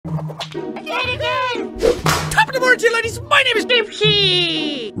ladies, my name is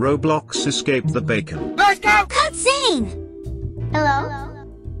Dipsy! Roblox escape the bacon. Let's go! Cutscene! Hello?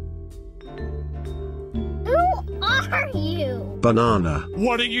 Who are you? Banana.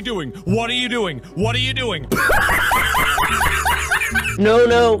 What are you doing? What are you doing? What are you doing?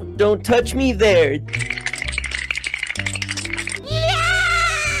 No, don't touch me there.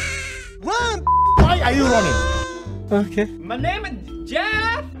 Run! Why are you running? Okay. My name is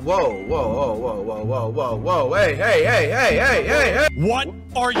Jeff! Whoa, hey. What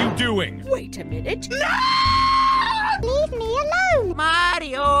are you doing? Wait a minute. Leave me alone.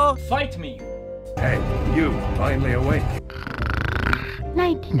 Mario! Fight me! Hey, you, finally awake.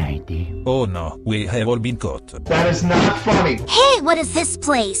 1990. Oh no, we have all been caught. That is not funny. Hey, what is this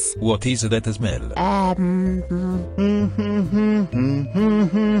place? What is that smell?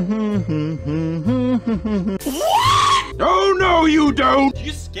 Oh no, you don't!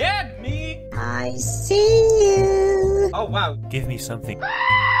 You scared me! I see you. Oh wow. Give me something.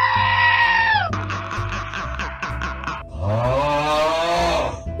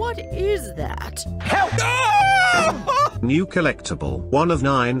 What is that? Help! New collectible. 1 of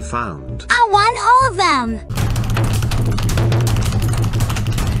 9 found. I want all of them!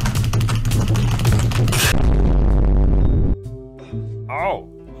 Oh,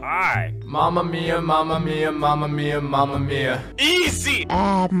 hi. Mamma mia, mamma mia, mamma mia, mamma mia. Easy!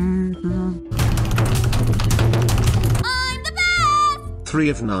 I'm the best! 3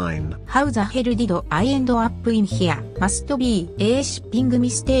 of 9. How the hell did I end up in here? Must be a shipping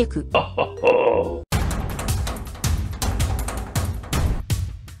mistake.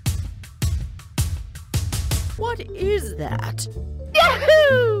 What is that?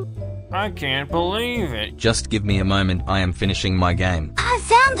 Yahoo! I can't believe it. Just give me a moment, I am finishing my game. I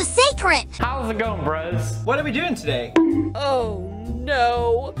found the secret! How's it going, bros? What are we doing today? Oh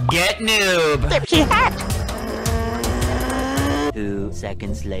no! Get noob. Dipsy hat! 2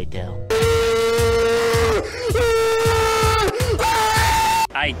 seconds later.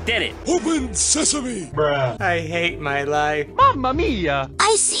 I did it. Open sesame! Bruh. I hate my life. Mamma mia.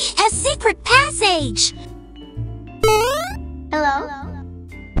 I see a secret passage! Hello?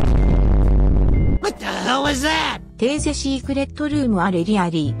 What the hell is that? There's a secret room are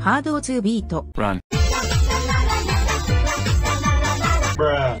really hard to beat. Run.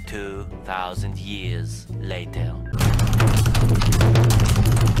 Bruh. 2,000 years later.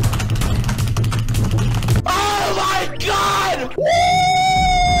 Oh my god!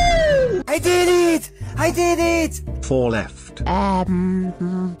 Woo! I did it! 4 left.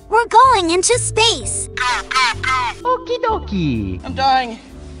 We're going into space! Okie dokie. I'm dying.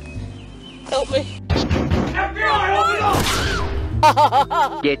 Help me. FBI, open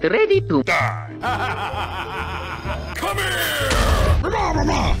up! Get ready to Die. Come here!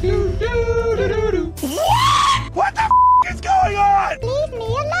 What the is going on? Leave me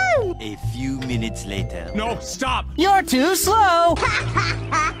alone. A few minutes later. No, stop. You're too slow.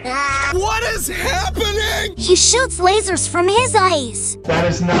 What is happening? He shoots lasers from his eyes! That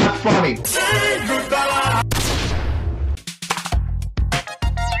is not funny.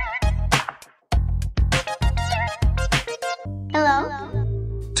 Hello?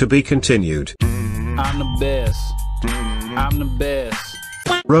 To be continued. I'm the best. I'm the best.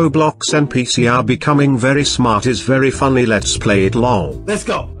 Roblox NPC are becoming very smart is very funny, let's play it lol. Let's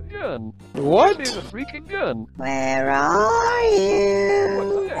go. Gun. What? It's a freaking gun. Where are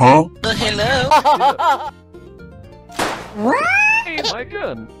you? Huh? Hello? What? Hey, my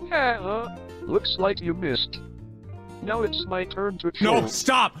gun. Looks like you missed. Now it's my turn to troll. No,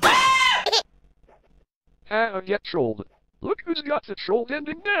 stop. Get trolled. Look who's got the troll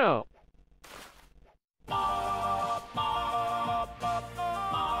ending now.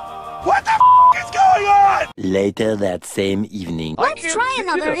 What the is going on? Later that same evening. Let's try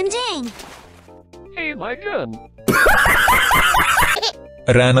another ending! Hey, my gun.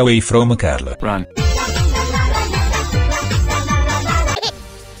 Run away from Carl. Run.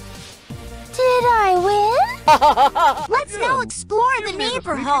 Did I win? Let's now explore the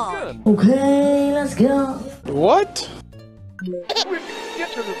neighborhood! Okay, let's go. What?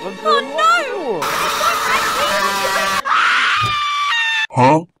 Get to the Oh no!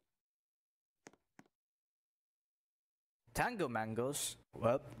 Huh? Tango mangoes.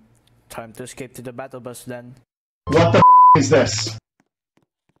 Well, time to escape to the battle bus then. What the is this?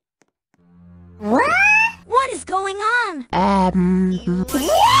 What? What is going on?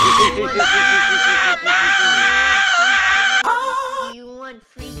 You want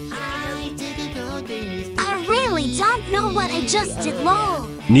free? I really don't know what I just did, lol.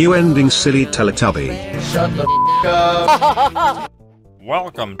 New ending, silly Teletubby. Shut the f up.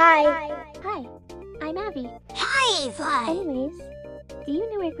 Welcome. Hi. Hi. I'm Abby. Hi, Hi, Ava. Anyways, do you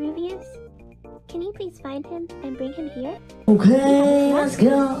know where Groovy is? Can you please find him and bring him here? Okay, let's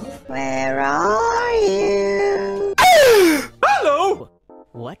go. Where are you? Hello!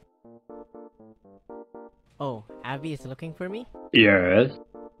 What? Oh, Abby is looking for me? Yes.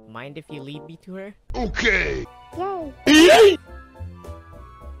 Mind if you lead me to her? Okay. Yay!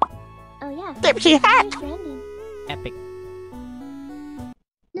 Oh yeah. Dipsy hat. Epic.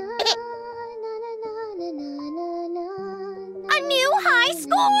 A new high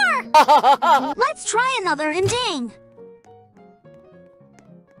score! Let's try another ending.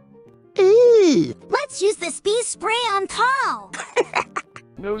 Let's use this bee spray on Carl.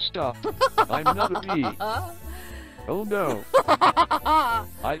 No, stop. I'm not a bee. Oh no.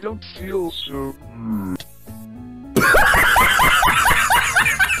 I don't feel so...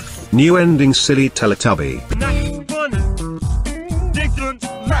 New ending silly Teletubby.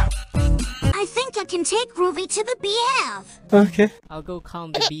 I think I can take Groovy to the beehive. Okay. I'll go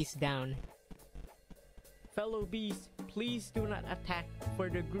calm the bees down. Fellow bees, please do not attack, for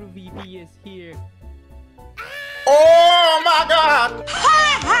the Groovy bee is here. Oh my god!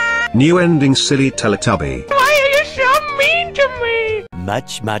 New ending silly Teletubby. Why are you so mean to me?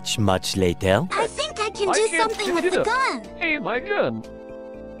 Much later. I think I can I do can't something pick with it the up. gun. Hey, my gun.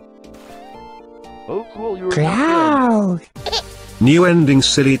 Oh cool, you're Cloud. New ending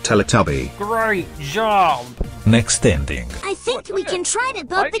silly Teletubby. Great job. Next ending. I think we can try to I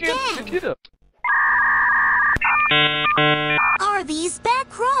build the can't pick gang. it up. Are these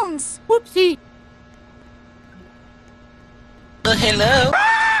back rooms? Whoopsie! Hello?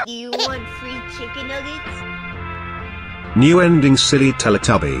 Do you want free chicken nuggets? New ending silly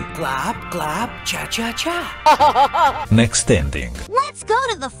Teletubby. Clap, clap, cha-cha-cha. Next ending. Let's go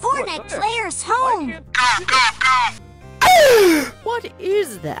to the Fortnite player's home. What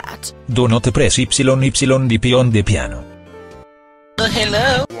is that? Do not press YYDP on the piano.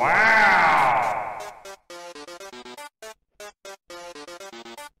 Hello? Wow.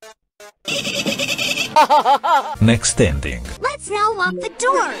 Next ending. Let's now lock the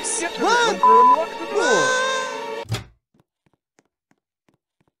doors. Unlock the door.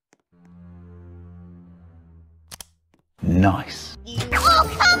 Nice. Oh,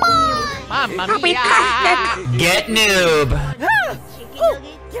 come on! Mamma mia! Get noob.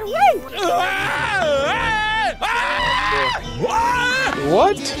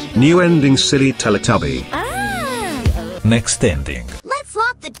 What? New ending silly Teletubby. Next ending. Let's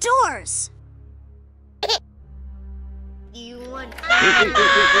lock the doors. Do you want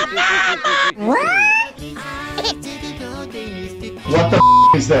What the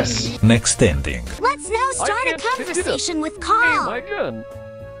is this? Next ending. Let's now start a can't pick it up. conversation with Hey, Carl. my gun.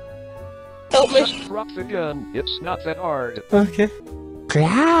 Help me. Just drop the gun. It's not that hard. Okay.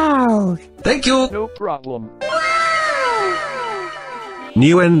 Cloud. Thank you. No problem.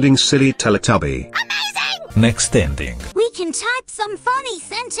 New ending silly Teletubby. Next ending. We can type some funny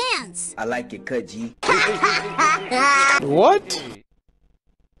sentence. I like it, Kudgy. What?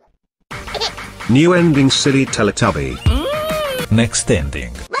 New ending silly Teletubby. Next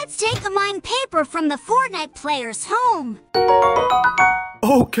ending. Let's take a mine paper from the Fortnite player's home.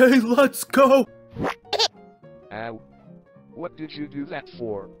 Okay, let's go. Ow. What did you do that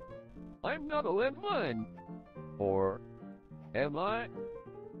for? I'm not a landmine. Or am I?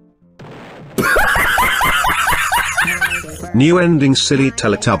 New ending silly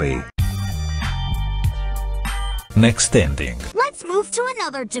Teletubby. Next ending. Let's move to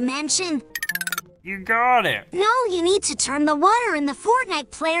another dimension. You got it. No, you need to turn the water in the Fortnite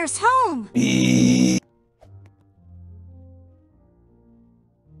player's home.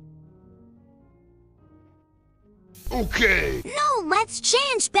 Okay. No, let's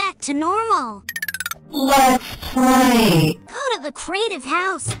change back to normal. Let's play. Go to the creative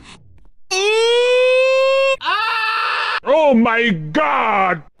house. Oh my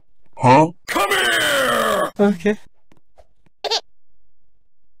god. Huh? Come here! Okay.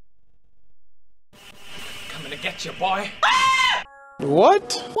 Coming to get you, boy.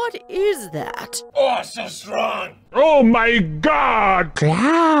 What? What is that? Oh, so strong. Oh my god.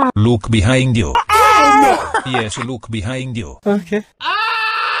 Cloud. Look behind you. Yes, look behind you. Okay. Ah!